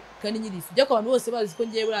cyane pe kandi nyiri ijya ko abantu bose bazi ko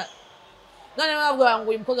ngiye bura none bavuga ngo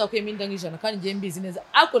uyu mukobwa akuyemo inda nk'ijana kandi ngiye mbizi neza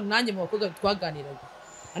ariko nanjye mu bakobwa twaganiraga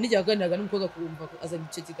anijye waganiraga n'umukobwa kumva azanye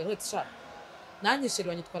icyo kiganiro ati sha nanjye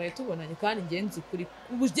sherwanye twaraye tubonanye kandi ngenzi kuri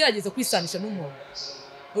ubu gerageza kwisanisha n'umuntu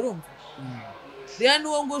urumva rero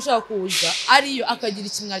n'uwo ngo ushaka kuza ariyo akagira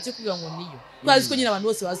ikimwaro cyo kugira ngo niyo twazi ko nyine abantu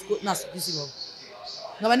bose bazi ko nasubiza ibabo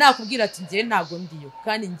nkaba nakubwira ati ngiye ntago ndiyo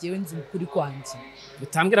kandi ngiyewe nzi ukuri kwanjye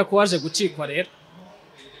bitambwira ko waje gucikwa rero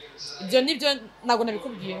ibyo nibyo ntago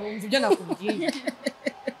nabikubwiye wumva ibyo nakubwiye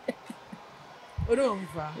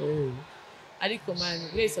urumva ariko mani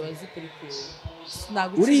wese abazi kuri kwiwe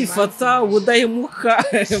urifata ubudahemuka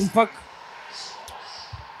mpaka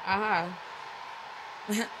aha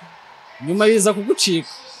nyuma biza kugucika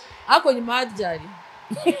ariko nyuma haryari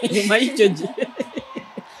nyuma y'icyo gihe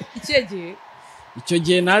icyo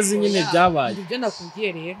gihe nazi nyine byabaye ibyo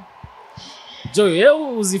nakubwiye rero Joy yewe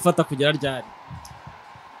uzifata kugera ryari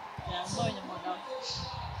yambonye umugabo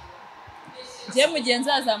je mugenzi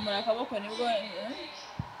azamura akaboko nibwo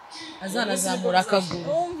azanazamura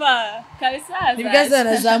akaguru umva kabisa nibwo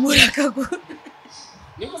azanazamura akaguru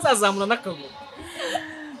nibwo uzazamura n'akaguru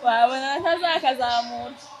wabona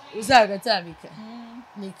ntazakazamura uzagatamika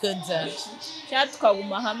nikonza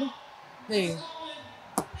cyatwaguma hamwe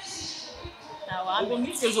ntabwo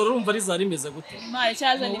nk'iryo joro urumva rizari rimeze gute imana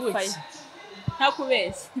cyaza ni fayi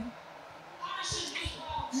ntakubeshya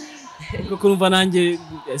kuko urumva nanjye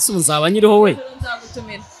ese ubu nzaba nyiriho we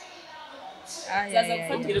nzagutumira zaza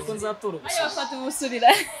gufatira ko nzatoroka ayo bafata ubusurira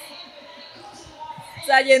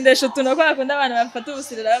zagendesha utuntu kwa kundi abantu bafata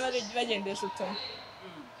ubusurira baba bagendesha utuntu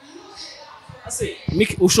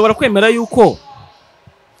Miki ushobora kwemera yuko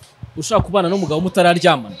ushaka kubana n'umugabo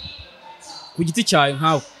mutararyamana ku giti cyawe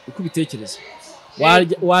nkawe uko ubitekereza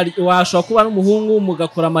washobora kuba n'umuhungu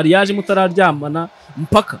mugakora mariage mutararyamana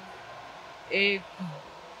mpaka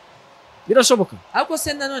birashoboka ariko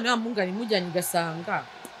se nanone wa mungani mujyanye ugasanga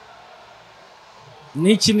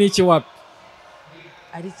niki wapi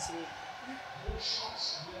ari ki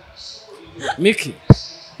Miki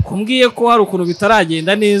kumbwiye ko hari ukuntu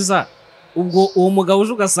bitaragenda neza ubwo uwo mugabo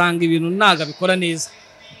uje ugasanga ibintu ntaga bikora neza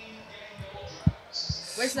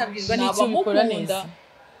wese nabwirwa n'icyo bikora neza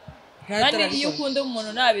kandi iyo ukunda umuntu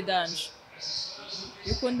ntabidanje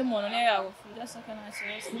iyo ukunda umuntu niyo yagufunga saka nta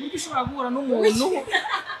kibazo uburyo ushobora guhura n'umuntu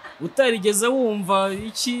utarigeze wumva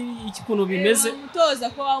iki kuntu bimeze umutoza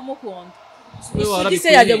ko wamukunda Isugi se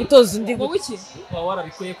yajya gutoza undi guki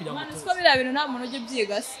warabikuye kugira ngo utoze biriya bintu nta muntu ujya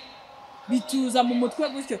ubyiga se bituza mu mutwe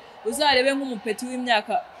gutyo uzarebe nk'umupeti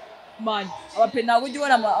w'imyaka mani abapeti ntabwo ujya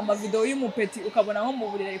ubona amavideo y'umupeti ukabona nko mu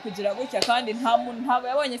buriri kugira gutya kandi ntabwo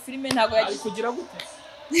yabonye filime ntabwo yagiye kugira gutya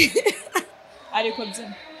ariko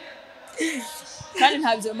byina kandi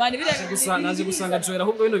ntabyo mani biriya nazi gusanga Joy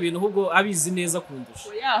ahubwo bino bintu ahubwo abizi neza kundusha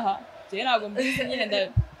yaha je ntabwo mbizi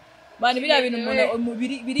nyine mani biriya bintu umuntu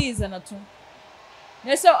birizana tu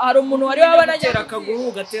nese hari umuntu wari wabona gutera akaguru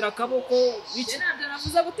ugatera akaboko iki ntabyo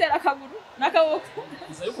navuze gutera akaguru n'akaboko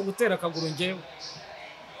ariko gutera akaguru ngewe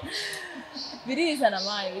birizana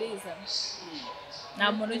mani birizana nta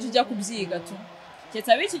muntu ujya kubyiga tu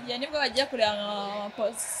cyetsa biki gihe nibwo bagiye kureba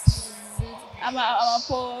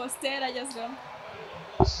amaposteri agezweho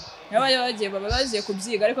baba bagiye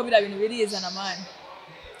kubyiga ariko biriya bintu birizana mani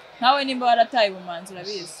nkawe nimba warataye ubumanzi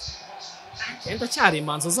urabizi enda cyari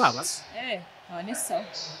imanzo zabaze aba ni sawa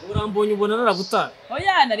urambonye ubona narabutaye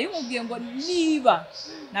oya nari mubwiye ngo niba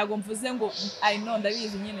ntabwo mvuze ngo I know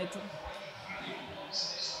ndabizi nyine tu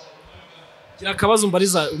gira akabazo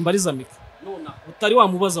mbariza Mika none utari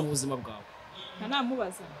wamubaza mu buzima bwawe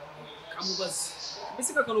namubaza kamubaza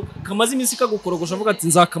mbese kakano kamaze iminsi kagukorogosha avuga ati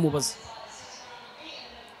nzakamubaza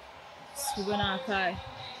sibo nakaye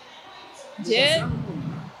je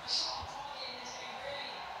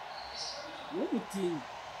n'umutinyi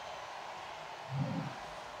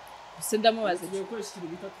sindamubaza ugiye gukoresha ikintu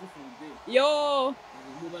bita trufude yo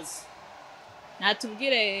mubaze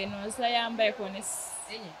natubwire noza yambaye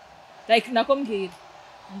konesi like nakombwira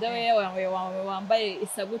ndawe wambaye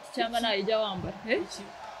isaguti cyangwa nayijya wambara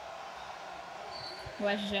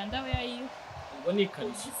wajije ndawe yayiyo ubwo ni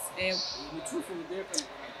kanisi yego ni trufude yakanye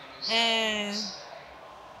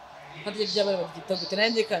Hadi byabara bagita gute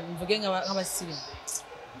nanjye kandi mvuge nk'abasirimu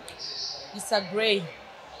isa gray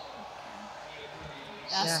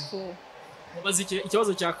that's cool mubaze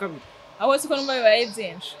ikibazo cya kabiri aho siko numva bibaye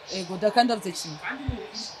byinshi ego dakanda bite kimwe kandi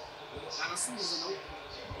arasubiza nawe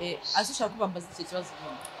ashaka kubambaza iki kibazo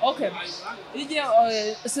okay igiye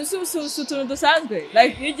su tuntu dusanzwe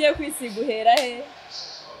like igiye kwisiga uhera he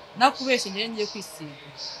nakubeshe ngiye kwisiga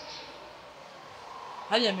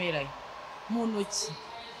hariya meraye mu ntoki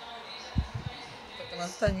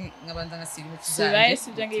Tani ngabanza ngasiga mu kizanje. Sibaye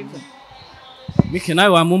sibyo ngibyo. Mike nawe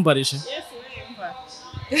wamumbarije. Yes, wemba.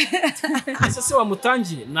 Ese se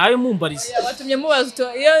wamutangiye nawe mumbarize. Watumye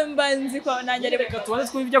mubaza iyo mbanzi ko nanjye ari reka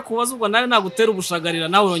tubanze twibya kubaza ubwo nawe nagutera ubushagarira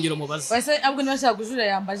nawe urongera umubaze. Base abwo niba nshaka kujura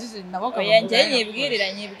yambajije nabo kavuga. Oya njye nyibwirira.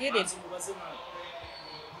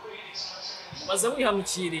 Baza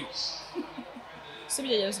wihanukiriye.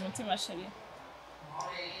 Sibyo yose umutima shari.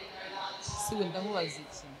 Sigo ndamubaza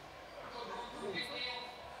iki.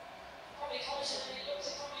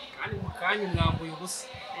 Kandi mukanya mwambuye ubusa.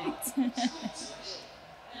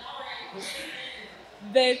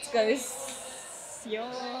 Bet kabisa. Yo.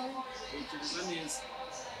 Neza.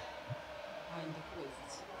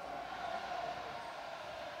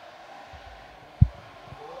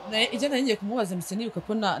 Ijya ngiye kumubaza mise nibuka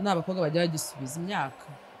ko n'abakobwa bajya bagisubiza imyaka.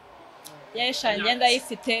 Yesha ngenda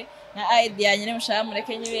yifite na idea nyine mushaka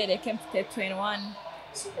mureke nyibereke mfite 21.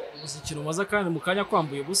 Uzikira umaze kandi mukanya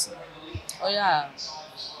kwambuye ubusa. Oya.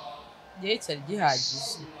 Gihe cyari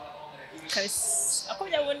gihagije. Kabisa. Ako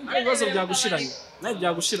byabona ibibazo byagushiranye. Naye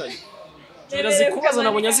byagushiranye. Turazikubaza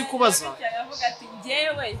nabonye azikubaza. Avuga ati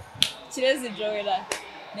ngewe kirezi Joela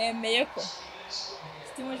nemeye ko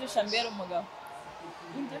kitimujisha mbere umugabo.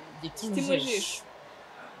 Kitimujisha.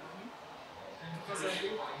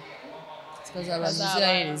 Tukazaba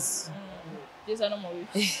zirahereza. Byiza no mubi.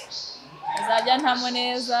 Azajya ntamo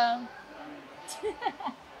neza.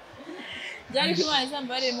 Byari kimwe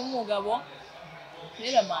izamba bari mu mugabo.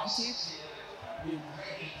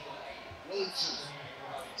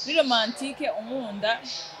 Ni romantique umunda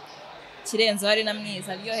kirenzo ari na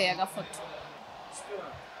mwiza ryoheye agafoto.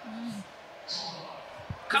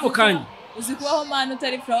 Kabo kanya uzi kubaho man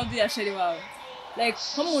utari proud ya sheri wawe. Like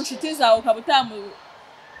nko mu nshuti zawe ukabutamu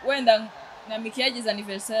wenda na Miki yagize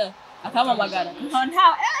anniversaire akamamagara.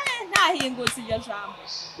 Nta hingutse iryo jambo.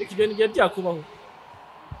 Ibyo ni byakubaho.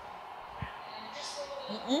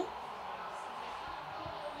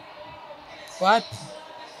 What?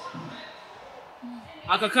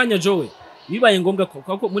 Aka kanya Joe bibaye ngombwa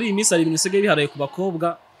ko muri iyi minsi ari ibintu bisigaye biharaye ku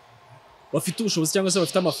bakobwa bafite ubushobozi cyangwa se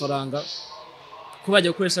bafite amafaranga ko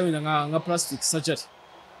bajya gukoresha wenda nka plastic surgery.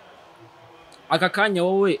 Aka kanya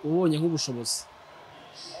wowe ubonye nk'ubushobozi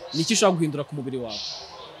niki ushaka guhindura ku mubiri wawe?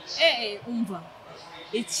 Umva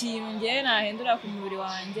ikintu ngiye nahindura ku mubiri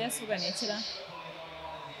wanjye suganekera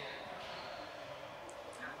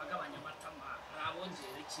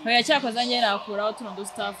Hoya cyakoze ngiye nakuraho tuno du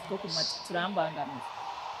staff two kumati turambangamira.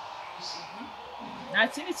 Nta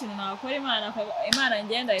kindi kintu nakora Imana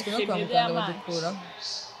ngenda ishimye by'Imana. Kuba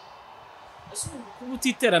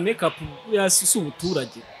utitera makeup yasi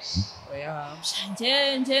ubuturage. Oya.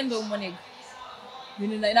 Nge ndo umuniga.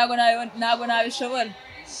 Ibintu nago nabishobora.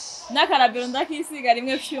 N'akarabiro ndakisiga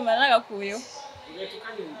rimwe cyuma nagakuyeho.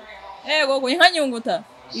 Ego kunyanyunguta.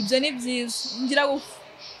 Ibyo ni byiza. Ngira gufu.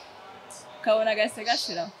 Kabona gase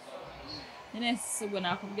gashira. Nyine sugo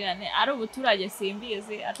nakubwira ne ari ubuturage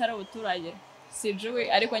simbizi atari ubuturage.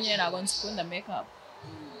 Sijuwe ariko nyine nago nzikunda makeup.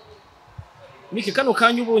 Miki kano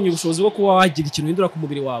kanya ubonye ubushobozi bwo kuba wagira ikintu hindura ku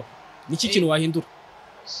mubiri wawe. Niki kintu wahindura?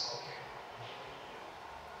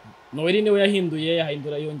 Noeli niwe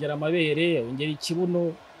yahindura yongera amabere, yongera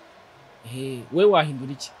ikibuno. We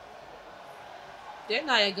wahindura iki? Je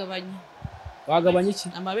nayagabanya. Wagabanya iki?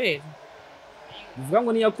 Amabere. Bivuga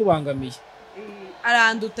ngo niyakubangamiye.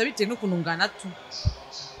 Aranduta bite n'ukuntu ngana tu.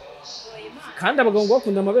 Kandi abagabo ngo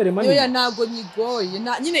bakunda amabere manini. Yoya ntago nyigoye.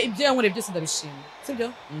 Nyine ibyo yankoreye byose ndabishima.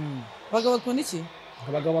 Sibyo? Bagabo bakunda iki?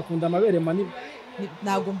 abagabo bakunda amabere manini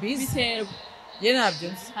ntabwo mbizi biterwa ye ntabyo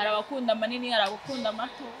nzi hari abakunda manini hari abakunda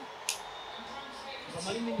mato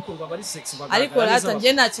manini bikorwa bari sexy ariko rata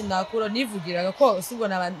njye nta kintu nakura nivugiraga ko usubwo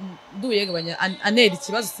nduye gabanya anera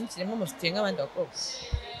ikibazo sinkiremo amashutiye nk'abandi bakobwa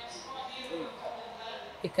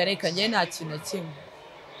reka njye nta kintu na kimwe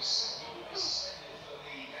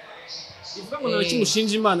ivuga ngo nta kintu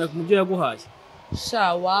ushinja Imana mu byo yaguhaye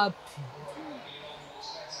sha wapi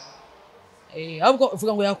ahubwo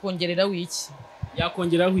uvuga ngo yakongerera wiki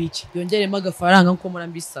yakongeraho iki yongeremo agafaranga nko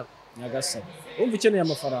murambisaba nyagasaba umva ukeneye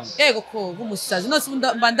amafaranga yego ko bumusazi nose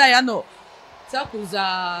mbandaye hano cyakuza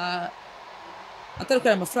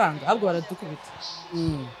atarukara amafaranga ahubwo baradukubita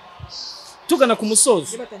tugana ku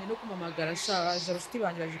musozo batanye no kumamagara sha jarufiti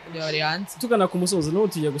banje baje kundeba bari hanze tugana ku musozo n'ubu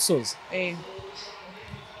tugiye gusoza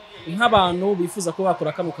nk'abantu bifuza ko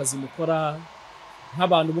bakora kano kazi mukora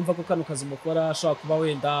nk'abantu bumva ko kano kazi mukora ashobora kuba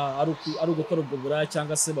wenda ari ugukora ubwo buraya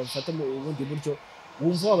cyangwa se babifata mu bundi buryo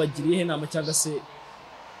wumva wabagiriye inama cyangwa se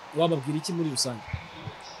wababwira iki muri rusange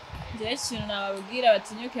njyewe ikintu nababwira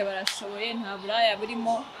batinyuke barashoboye nta buraya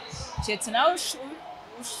burimo keretse nawe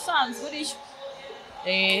usanzwe uriyo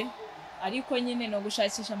ariko nyine ni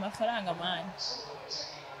ugushakisha amafaranga mani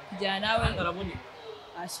kugira nawe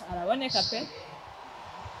araboneka pe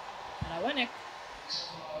araboneka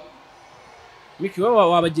Miki wowe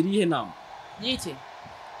wabagiriye inama y'iki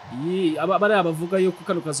bariya bavuga yuko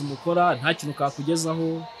kano kazi mukora nta kintu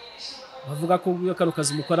kakugezaho bavuga ko kano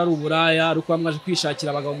kazi mukora ari uburaya ari uko mwaje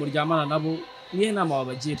kwishakira abagabo muryamana nabo nihe nama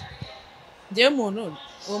wabagira njyewe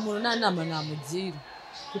uwo muntu nta nama namugira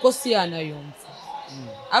kuko si yanayumva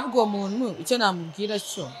ahubwo uwo muntu icyo namubwira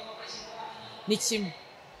cyo ni kimwe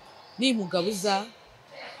nimugabuza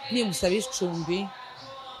nimusaba icumbi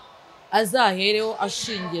azahereho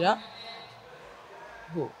ashingira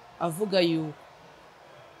avuga yuko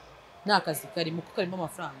nta kazi karimo kuko karimo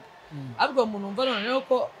amafaranga ahubwo umuntu wumva noneho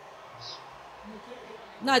ko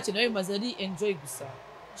nta kintu bimaze ari enjoy gusa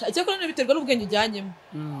icyakora biterwa n'ubwenge ujyanyemo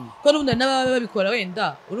ko n'ubundi n'ababa babikora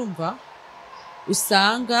wenda urumva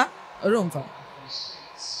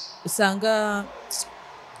usanga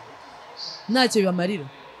ntacyo bibamarira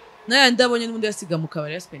nayo ndabonye n'ubundi yasiga mu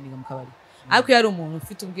kabari yasipendinga mu kabari ariko yari umuntu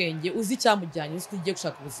ufite ubwenge uzi icyamujyanye uzi ko ugiye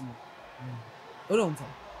gushaka ubuzima urumva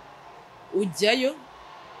ujyayo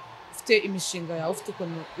ufite imishinga yawe ufite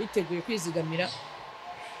ukuntu witeguye kwizigamira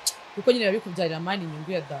kuko nyine babikubyarira amani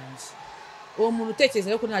inyungu ya danje uwo muntu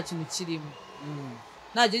utekereza ko nta kintu kirimo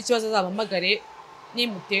nagira ikibazo azabamagare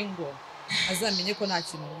nimutengo azamenye ko nta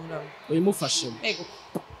kintu nkuraho uyimufashemo yego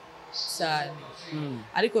cyane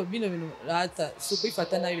ariko bino bintu rata si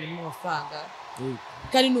ukwifata nabi birimo amafaranga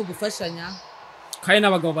kandi ni ugufashanya kandi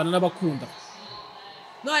n'abagabo bananabakunda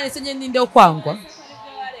none se njye ninde wo kwangwa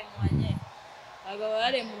abagabo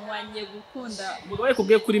baremanye gukunda umugabo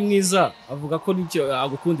yakubwiye kuri mwiza avuga ko nicyo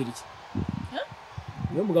agukundira iki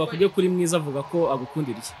niyo mugabo akubwiye kuri mwiza avuga ko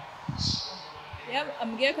agukundira iki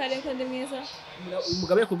ambwiye ko ari ko ndi mwiza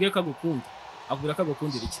umugabo yakubwiye ko agukunda avuga ko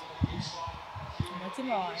agukundira iki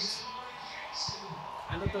umutima wanjye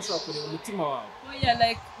kandi utashobora kureba umutima wawe oya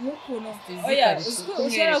like nk'ukuntu oya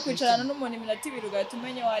ushobora kwicarana n'umuntu iminota 2 ugahita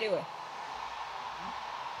umenya uwo ari we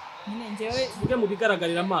nyine njyewe uvuge mu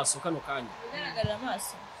bigaragarira amaso kano kanya bigaragarira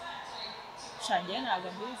amaso shangiye ntabwo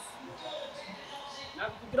mbizi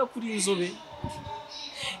nakubwira kuri inzobe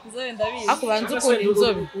ndabizi ako banze ukunda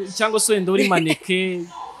inzobe cyangwa se wenda uri maneke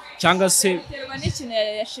cyangwa se biterwa n'ikintu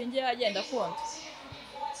yashingiye agenda akunda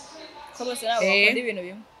ko bose ntabwo bakunda ibintu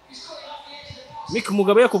bimwe Miki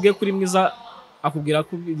umugabo yakubwiye kuri mwiza akubwira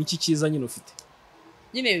ko iki cyiza nyine ufite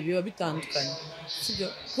nyine biba bitandukanye sibyo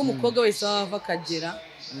ko umukobwa wese ava akagera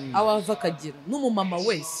awava akagera n'umumama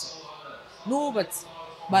wese nubatse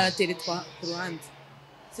barateretwa ku ruhande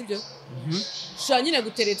sibyo sha nyine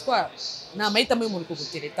guteretwa ni amahitamo y'umuntu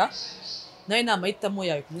kugutereta nawe ni amahitamo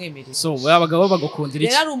yawe kumwemerera so abagabo bagukundira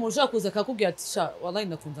iki rero ari umuntu ushaka kuza akakubwira ati sha wallahi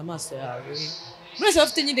ndakunze amaso yawe mwese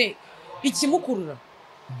bafite nyine ikimukurura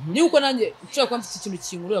ni uko nanjye ushaka kuba mfite ikintu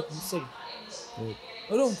kinkurura ku musore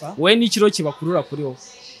urumva wowe n'ikiro kibakurura kuri wowe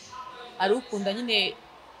ari ukunda nyine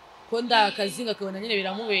ko ndakazinga akabona nyine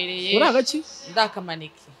biramubereye uragaki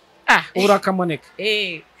ndakamaneke urakamaneka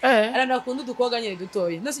arana akunda udukobwa nyine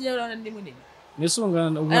dutoye ndetse njye urabona ndi munini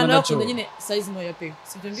nisungana ubona nacyo akunda nyine size ntoya pe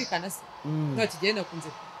sibyo mbikana se nka kigenda kunze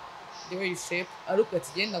the way you shape ari uko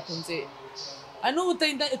kigenda kunze ano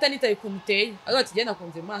utanitaye kuntu uteye ari kigenda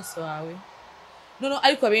kunze maso wawe no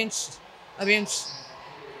ariko abenshi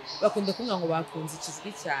bakunda kumva ngo bakunze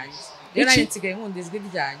ikizwi cyanjye rero nanjye nsigaye nkunda ijwi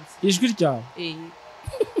ryanjye ijwi ryawe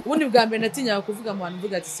ubundi bwa mbere natinyaga kuvuga mu bantu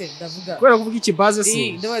mvuga ati se ndavuga kubera kuvuga iki baze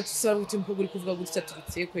se ndavuga ati se uri kuvuga gutya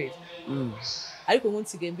turutse kwera ariko ubu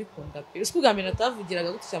nsigaye mbikunda pe uzi ko ubwa mbere natavugiraga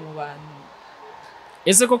gutya mu bantu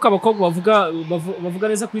ese koko abakobwa bavuga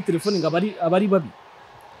neza kuri telefone ngo abari babi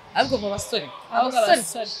ahubwo mu basore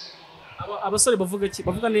abasore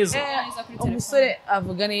bavuga neza umusore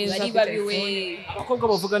avuga neza bari babi we abakobwa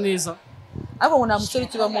bavuga neza ahubwo ngo nta musore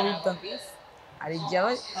ukiba mu ruda hari igihe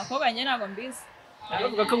abakobwa njye ntabwo mbizi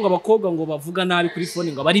bavuga ko ngo abakobwa ngo bavuga nabi kuri fone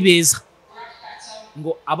ngo abari beza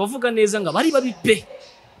ngo abavuga neza ngo abari babi pe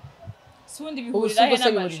sundi bihurira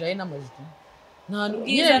he n'amajwi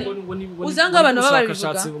uzanga abantu baba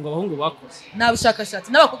babivuga ngo abahungu bakoze nta bushakashatsi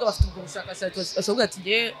n'abakobwa bafite ubwo bushakashatsi bashobora ati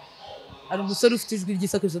nge ari umusore ufite ijwi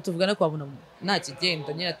ry'isakarizo tuvugana kwabona nta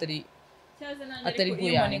kigenda nyine atari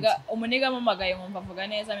guyange umuniga amamagaye nkumva avuga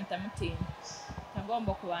neza mpita mutinya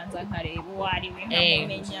ngomba kubanza nkareba uwo ari we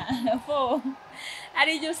nkamumenya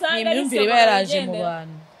hari igihe usanga ari imyumvire iba yaraje mu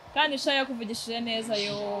bantu kandi ishaka yakuvugishije neza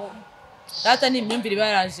yo data ni imyumvire iba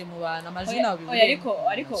yaraje mu bantu amajwi nawe bivuga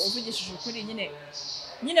ariko uvugishije ukuri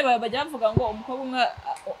nyine bajya bavuga ngo umukobwa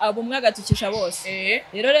umwe agatukisha bose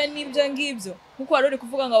rero n'ibyo ngibyo nkuko wari uri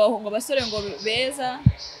kuvuga ngo abahungu abasore ngo beza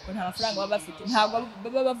ngo nta mafaranga baba bafite ntabwo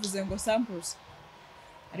baba bavuze ngo samples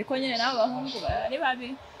ariko nyine nabo bahungu ari babi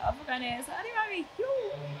abavuga neza ari babi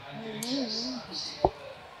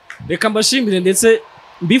reka mbashimire ndetse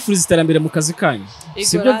mbifuriza iterambere mu kazi kanyu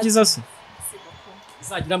sibyo byiza se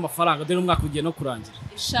uzagira amafaranga dore umwaka ugiye no kurangira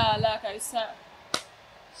inshallah kabisa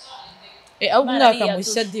ahubwo umwaka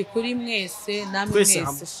mushya di kuri mwese namwe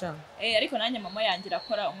mwese sha ariko nanjye mama yanjye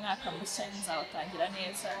irakora umwaka mushya nzawutangira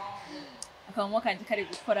neza akamamo kanjye kari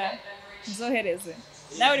gukora nzohereze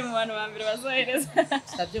nawe uri mu bantu ba mbere bazohereza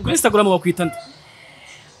kuri Instagram bakwita nde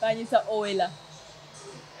banyita Owela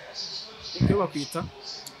icyo bakwita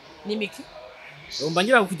ni Miki umva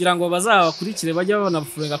ngira kugira ngo bazabakurikire bajye babona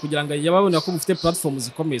furenga kugira ngo yababone ko mufite platform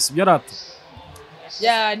zikomeye sibyo rato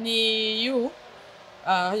ya ni you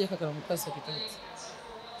hajya kakara mu kwasa kitandatu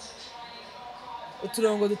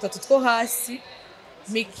uturongo dutatu two hasi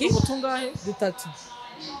Miki utungahe dutatu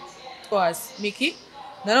two hasi Miki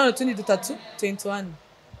nanone tundi dutatu 21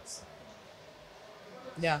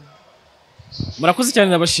 ya murakoze cyane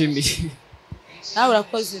nabashimiye nawe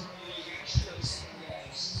urakoze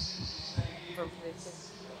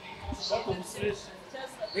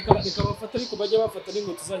reka bafata ariko bajye bafata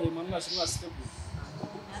n'ingo tuzanye mu mwasi